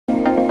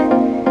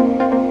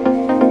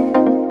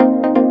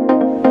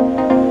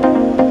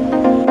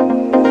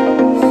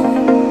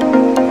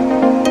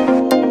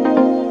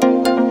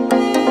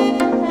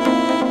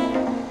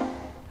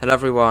Hello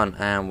everyone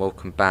and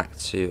welcome back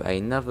to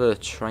another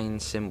Train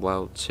Sim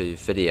World 2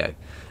 video.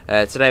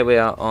 Today we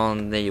are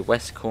on the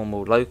West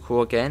Cornwall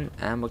local again,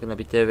 and we're going to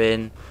be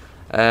doing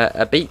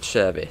a beach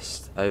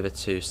service over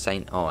to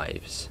St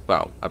Ives.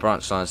 Well, a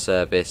branch line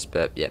service,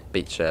 but yeah,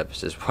 beach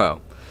service as well.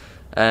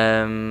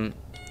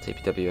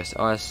 TPWS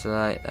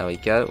isolate, there we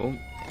go. Ooh,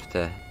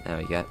 there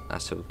we go,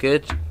 that's all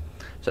good.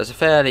 So it's a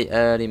fairly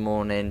early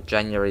morning,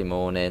 January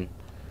morning.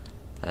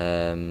 But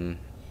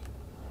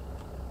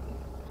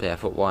yeah, I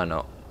thought why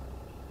not?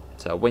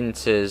 So a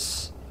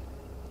winter's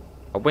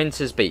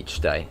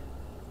beach day,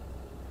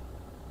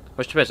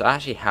 which to be honest I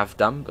actually have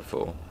done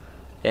before.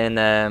 In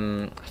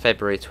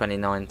February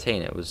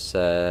 2019, it was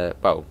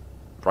well,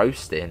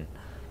 roasting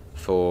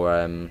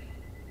for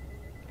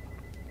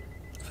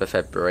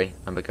February. I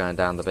remember going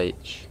down the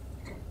beach.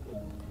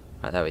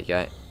 Right, there we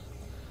go.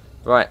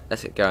 Right,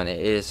 let's get going. It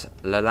is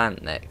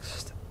Lelant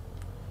next.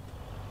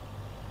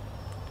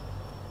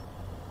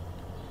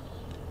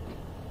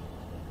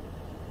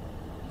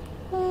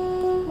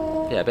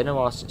 Yeah, been a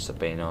while since I've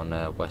been on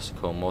West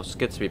Cornwall. It's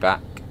good to be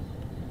back.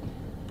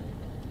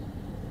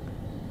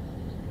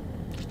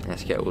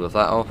 Let's get all of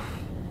that off.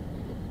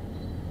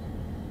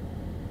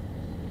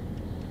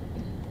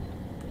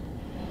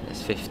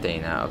 There's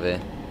 15 out of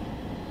here.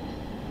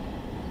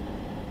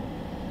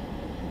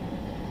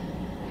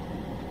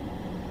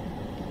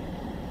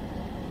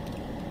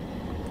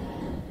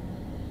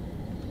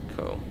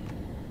 Cool.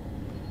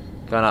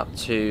 Going up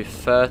to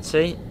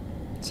 30.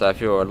 So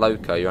if you're a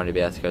loco, you'll only be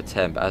able to go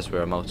 10, but as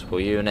we're a multiple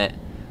unit,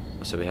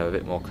 so we have a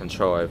bit more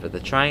control over the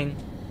train,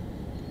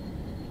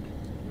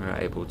 we're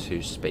able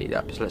to speed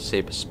up. So let's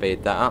super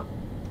speed that up.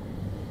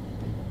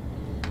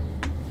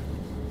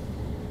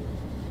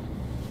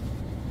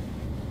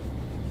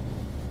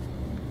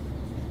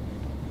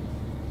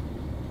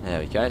 There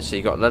we go. So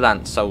you got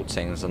Lelant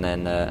Saltings and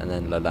then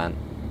Lelant.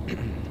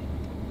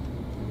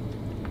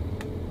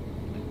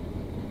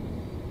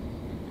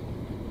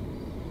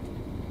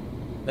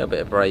 A little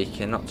bit of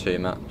braking, not too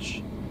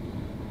much.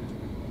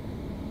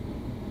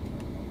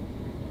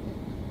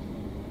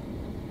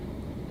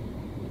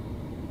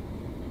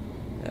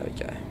 There we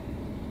go.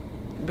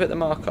 Put the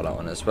marker light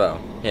on as well.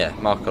 Yeah,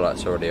 marker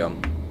light's already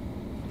on.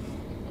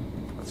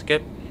 That's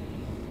good.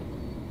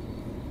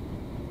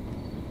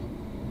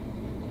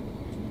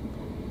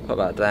 Put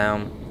that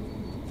down.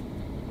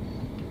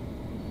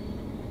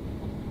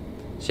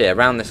 So yeah,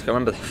 around this, I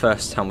remember the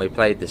first time we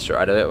played this, I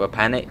had a bit of a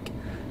panic.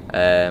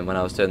 When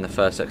I was doing the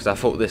first set, because I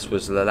thought this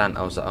was Lelant.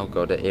 I was like, oh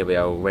god, here we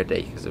are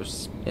already, because it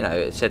was, you know,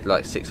 it said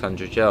like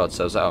 600 yards,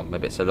 so I was like, oh,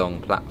 maybe it's a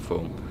long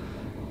platform.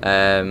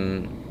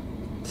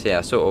 So yeah,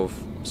 I sort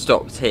of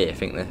stopped here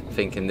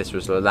thinking this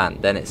was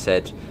Lelant. Then it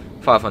said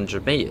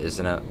 500 metres,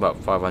 and well,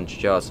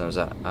 500 yards, and I was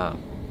like, oh,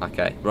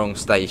 okay, wrong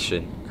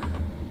station.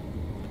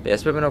 But yeah,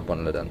 it's a bit of an odd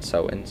one, Lelant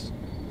Saltings.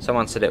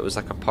 Someone said it was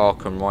like a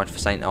park and ride for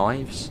St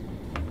Ives,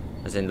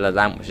 as in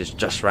Lelant, which is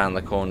just round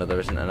the corner, there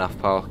isn't enough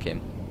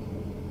parking.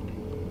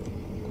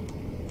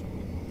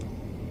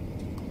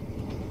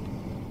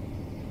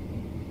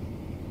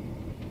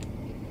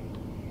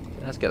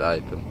 Let's get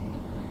that open.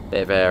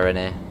 Bit of air in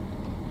here.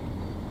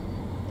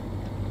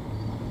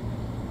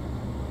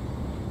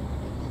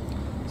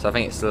 So I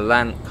think it's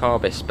Lelant,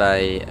 Carbis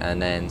Bay,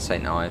 and then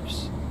St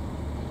Ives.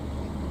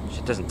 Which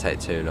it doesn't take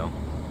too long.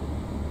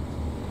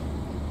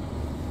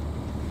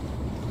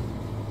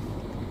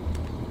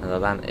 And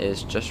Lelant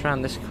is just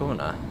round this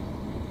corner.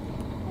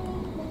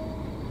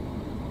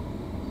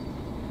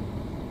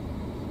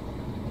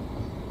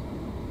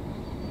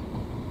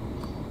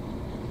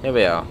 Here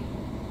we are.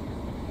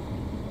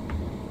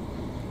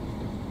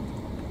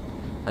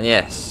 And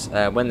yes,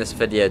 when this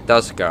video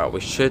does go up,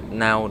 we should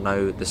now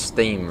know the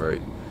steam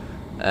route.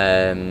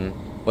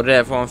 What did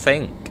everyone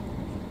think?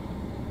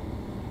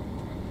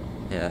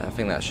 Yeah, I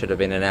think that should have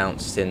been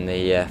announced in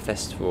the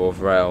Festival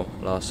of Rail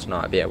last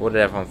night. But yeah, what did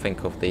everyone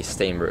think of the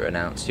steam route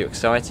announced? You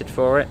excited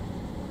for it?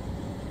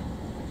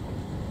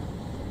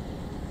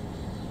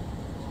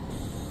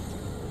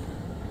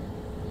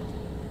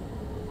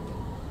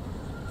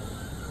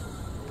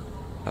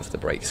 Have the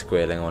brake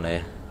squealing on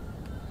here.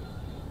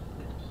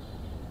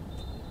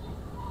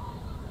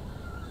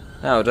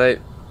 That'll do.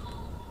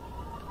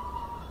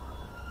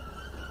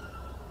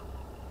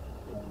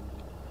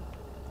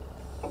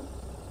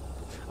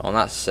 Oh, and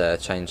that's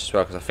changed as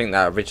well, because I think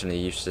that originally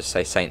used to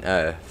say St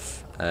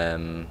Ives.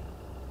 It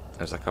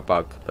was like a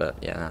bug, but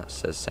yeah, that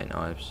says St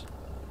Ives.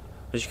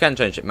 But you can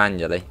change it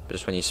manually, but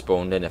just when you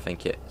spawned in, I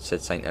think it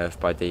said St Ives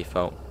by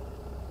default.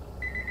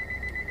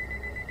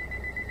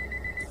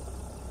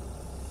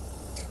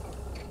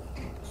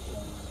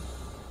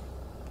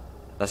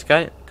 Let's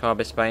go.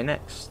 Carbis Bay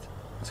next.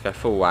 Let's go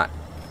full whack.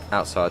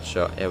 Outside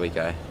shot. Here we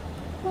go.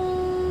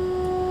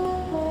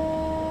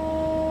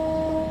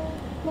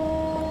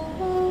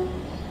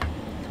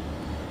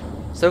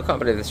 Still can't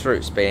believe this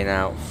route's been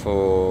out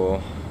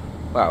for,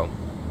 well,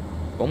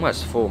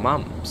 almost 4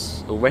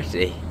 months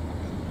already.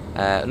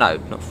 No,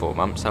 not 4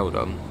 months. Hold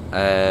on.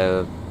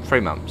 3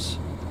 months.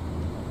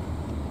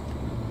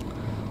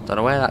 Don't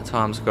know where that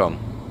time's gone.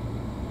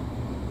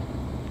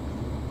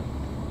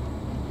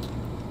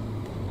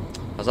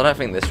 Because I don't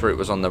think this route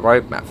was on the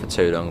roadmap for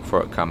too long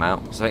before it come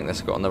out. So I think this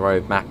got on the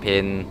roadmap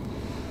in,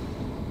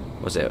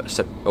 was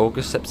it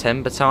August,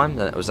 September time?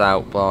 Then it was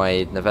out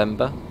by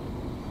November.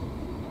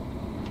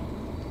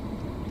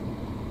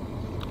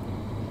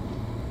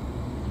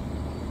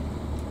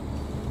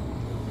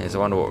 I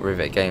wonder what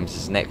Rivet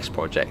Games' next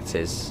project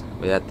is.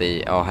 We had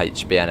the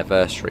RHB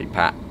anniversary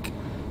pack,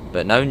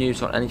 but no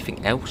news on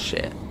anything else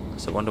yet.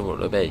 So I wonder what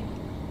it'll be.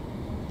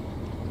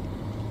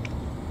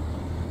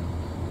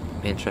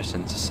 Be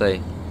interesting to see.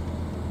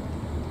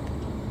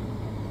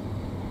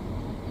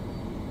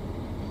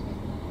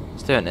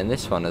 It's doing it in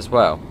this one as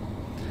well.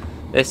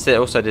 This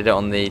also did it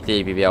on the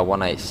DBBR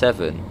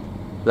 187.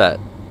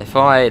 Look, if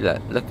I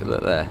look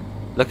there,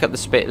 look at the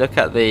speed, look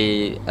at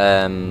the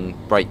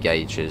brake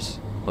gauges.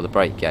 Or the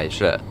brake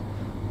gauge, look.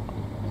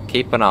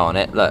 Keep an eye on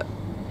it, look.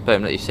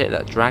 Boom, look, you see it,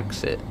 look,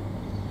 drags it.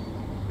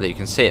 Look, you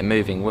can see it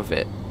moving with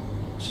it.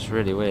 Which is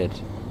really weird.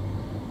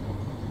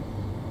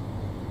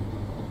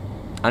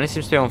 And it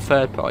seems to be on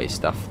third party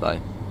stuff though.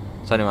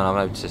 It's the only one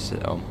I've noticed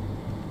it on.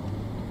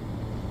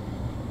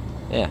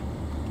 Yeah.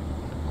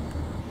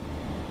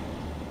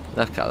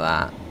 Look at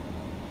that.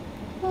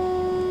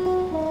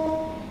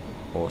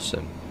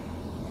 Awesome.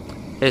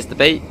 Here's the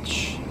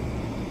beach.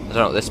 I don't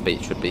know what this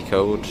beach would be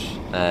called.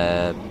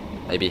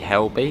 Maybe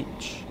Hell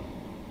Beach.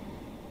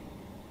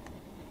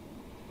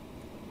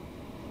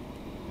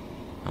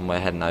 And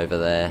we're heading over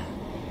there.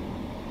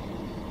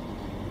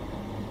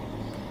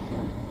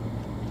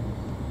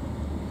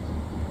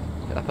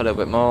 Get up a little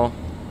bit more.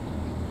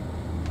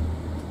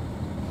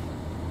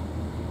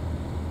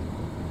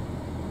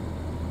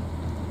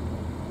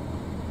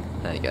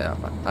 There you go,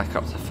 back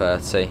up to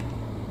 30.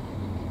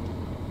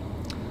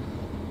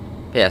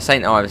 Yeah,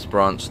 St Ives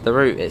branch. The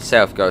route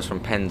itself goes from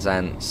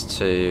Penzance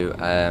to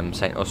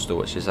St Austell,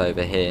 which is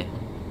over here.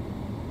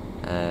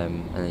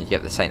 And then you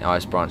get the St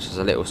Ives branch as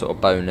a little sort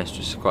of bonus,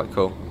 which is quite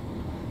cool.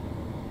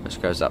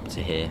 Which goes up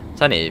to here.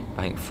 It's only,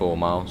 I think, 4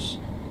 miles,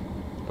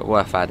 but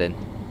worth adding.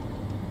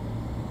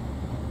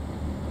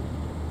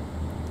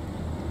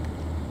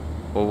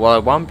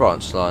 Well, one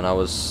branch line I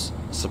was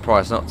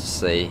surprised not to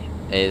see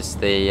is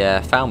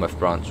the Falmouth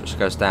branch, which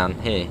goes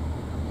down here,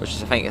 which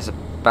is, I think, is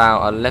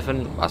about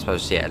 11, I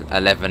suppose, yeah,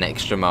 11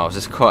 extra miles.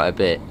 It's quite a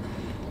bit.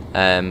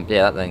 Yeah,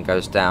 that then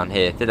goes down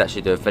here. Did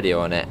actually do a video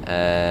on it.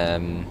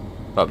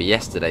 Probably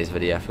yesterday's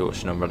video if you're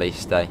watching on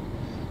release day,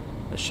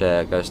 which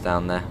goes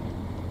down there.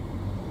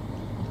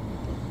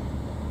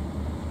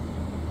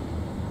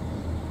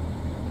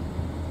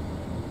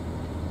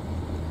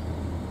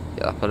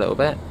 Get up a little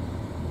bit.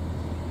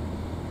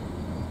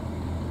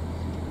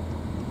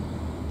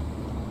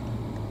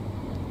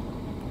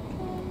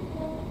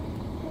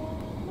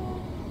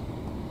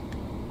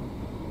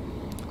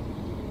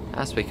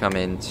 As we come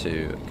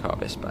into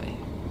Carbis Bay.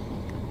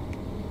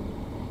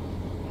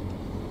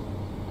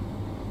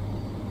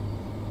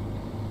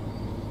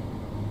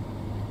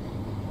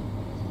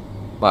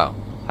 Well,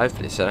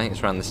 hopefully so. I think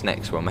it's around this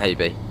next one,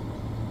 maybe.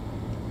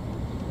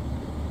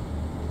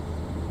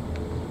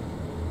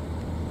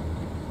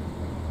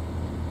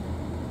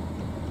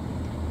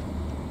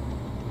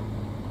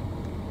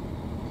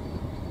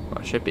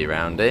 Well, it should be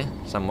round here,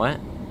 somewhere.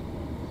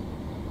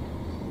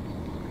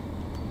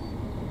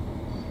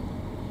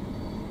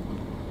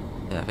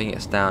 Yeah, I think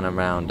it's down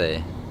around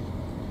here.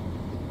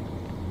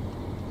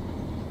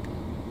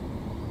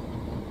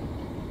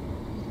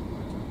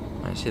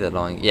 I see the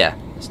line. Yeah,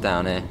 it's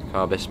down here,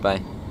 Carbis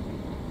Bay.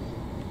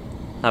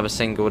 Have a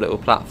single little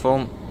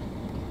platform.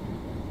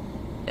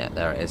 Yeah,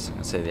 there it is. I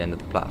can see the end of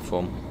the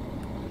platform.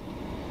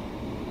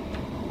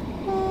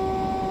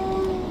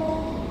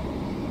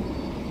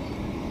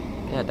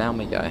 Yeah, down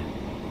we go.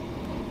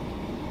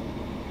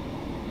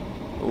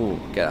 Ooh,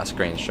 get that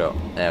screenshot.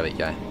 There we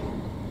go.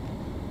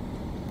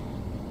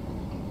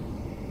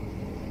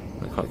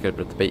 Look quite good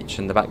with the beach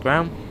in the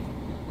background.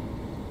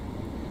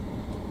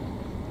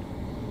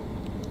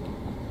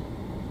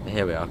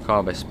 Here we are,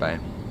 Carbis Bay.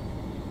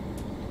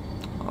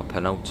 Our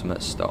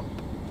penultimate stop.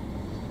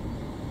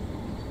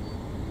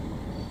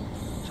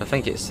 So I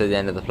think it's to the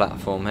end of the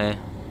platform here.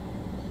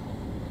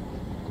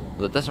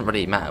 Well, it doesn't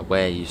really matter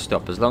where you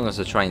stop, as long as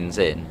the train's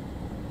in,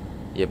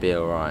 you'll be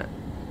alright.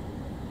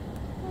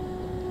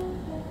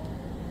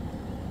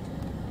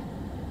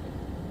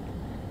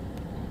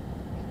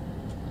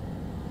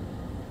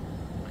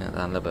 Get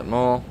down a little bit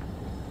more.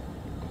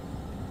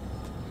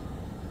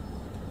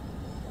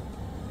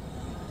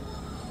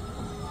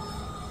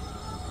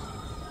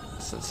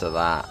 Listen to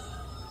that.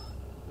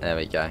 There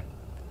we go.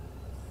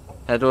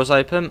 Head doors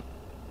open.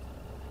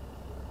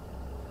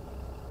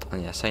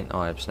 And yeah, St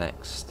Ives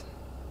next.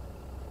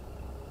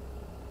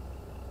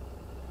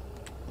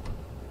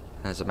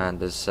 There's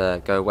Amanda's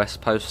Go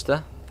West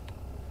poster.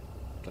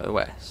 Go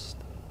West.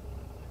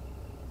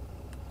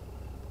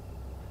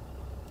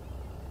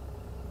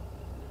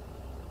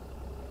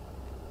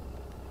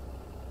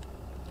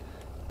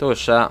 Door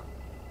shut.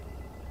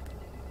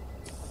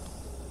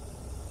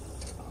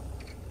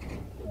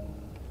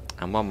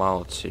 And 1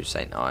 mile to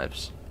St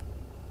Ives.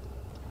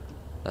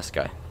 Let's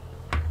go.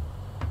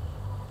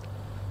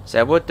 So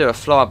I would do a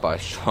flyby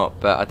shot,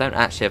 but I don't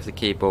actually have the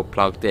keyboard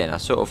plugged in.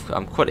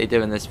 I'm quickly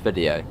doing this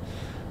video.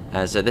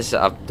 So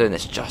I'm doing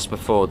this just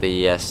before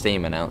the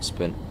Steam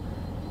announcement.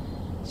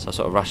 So I'm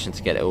sort of rushing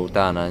to get it all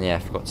done, and yeah, I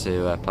forgot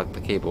to plug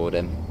the keyboard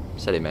in.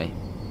 Silly me.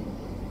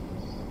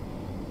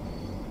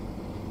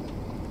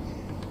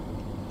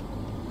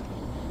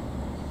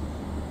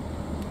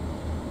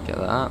 Get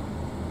that up.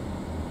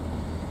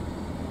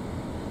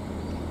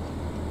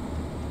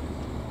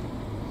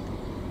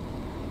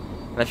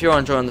 And if you're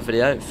enjoying the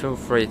video, feel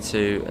free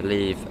to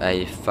leave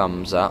a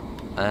thumbs up.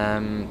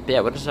 But yeah,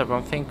 what does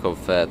everyone think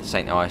of the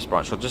St Ives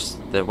branch, or just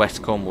the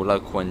West Cornwall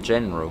local in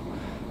general?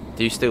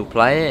 Do you still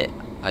play it?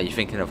 Are you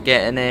thinking of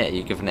getting it? Are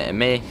you giving it a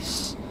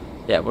miss?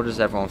 Yeah, what does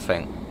everyone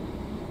think?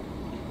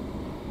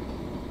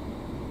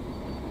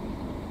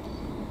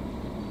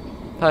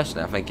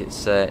 Personally, I think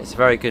it's a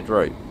very good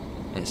route.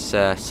 It's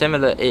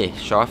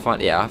similar-ish. I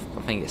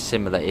think it's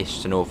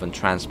similar-ish to Northern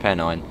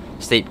Transpennine.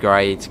 Steep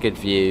grades, good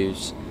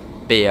views,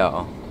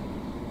 BR.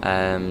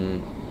 I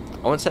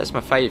wouldn't say it's my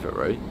favourite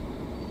route,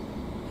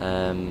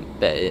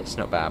 but it's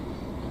not bad.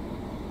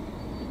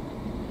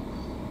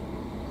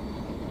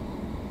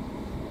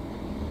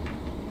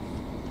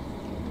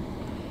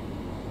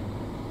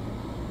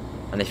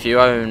 And if you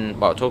own,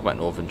 well, I'll talk about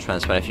Northern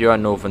Transpennine. If you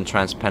own Northern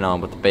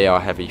Transpennine with the BR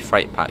Heavy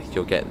Freight Pack,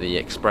 you'll get the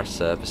express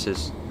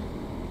services,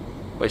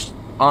 which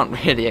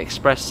aren't really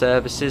express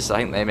services. I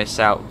think they miss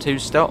out 2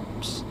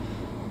 stops.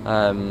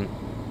 And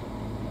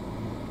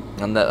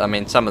I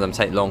mean, some of them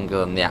take longer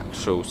than the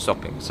actual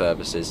stopping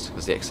services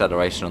because the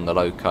acceleration on the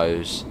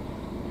locos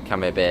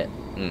can be a bit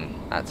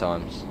at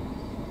times.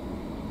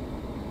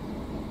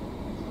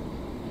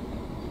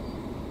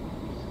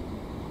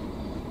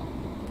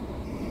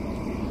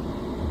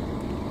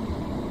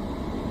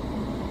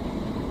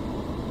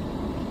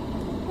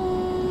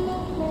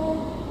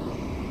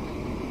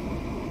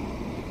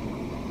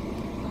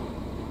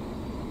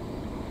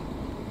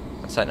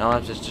 St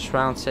Ives is just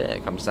round here.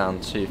 It comes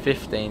down to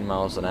 15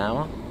 miles an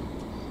hour.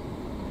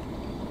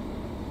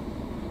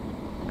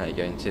 There you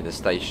go, into the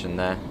station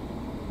there.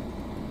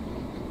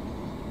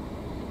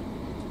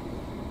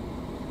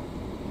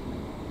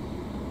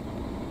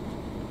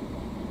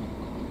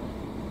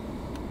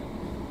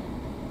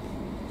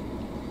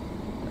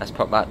 Let's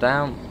pop that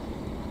down.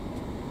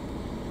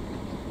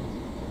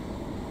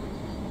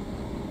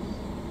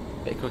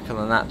 Bit quicker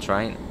than that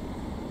train.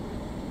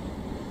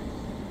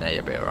 There,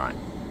 you'll be alright.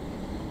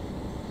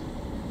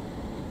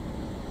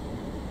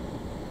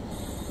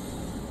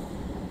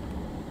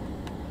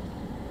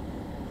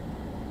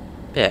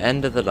 Yeah,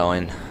 end of the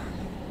line.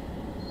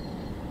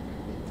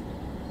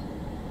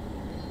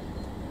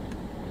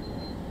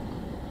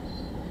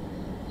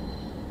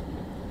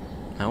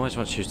 I always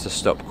want you to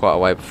stop quite a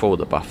way before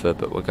the buffer,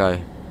 but we'll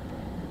go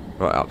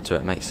right up to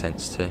it. Makes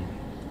sense too.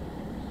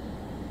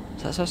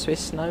 Is that supposed to be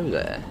snow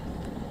there?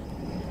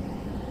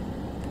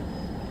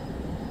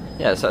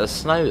 Yeah, so there's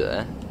snow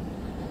there.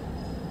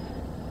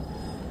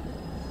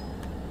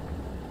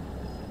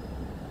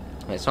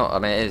 It's not, I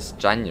mean, it is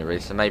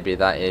January, so maybe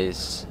that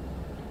is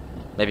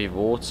maybe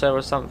water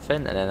or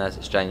something, and then as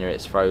it's January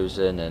it's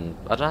frozen, and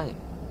I don't know.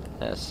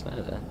 Yeah, there's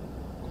snow there.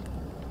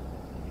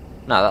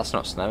 No, that's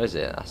not snow, is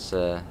it? That's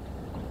I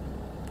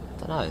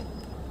don't know.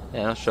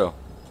 Yeah, not sure.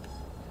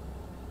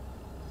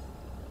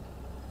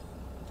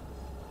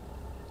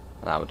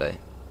 That would do.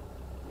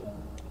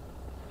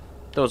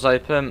 Doors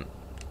open.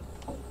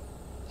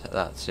 Set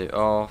that to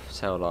off.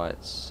 Tail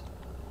lights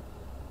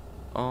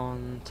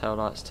on. Tail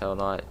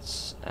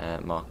lights,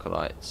 marker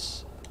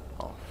lights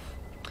off.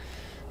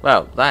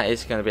 Well, that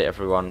is going to be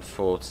everyone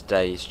for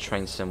today's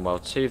Train Sim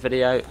World 2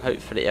 video.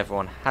 Hopefully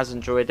everyone has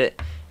enjoyed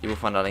it. You will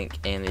find a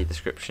link in the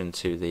description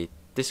to the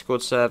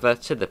Discord server,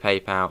 to the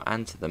PayPal,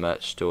 and to the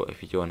merch store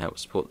if you do want to help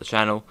support the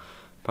channel.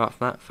 Apart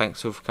from that,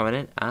 thanks all for coming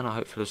in, and I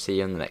hopefully will see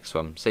you in the next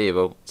one. See you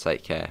all,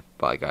 take care,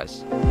 bye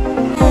guys.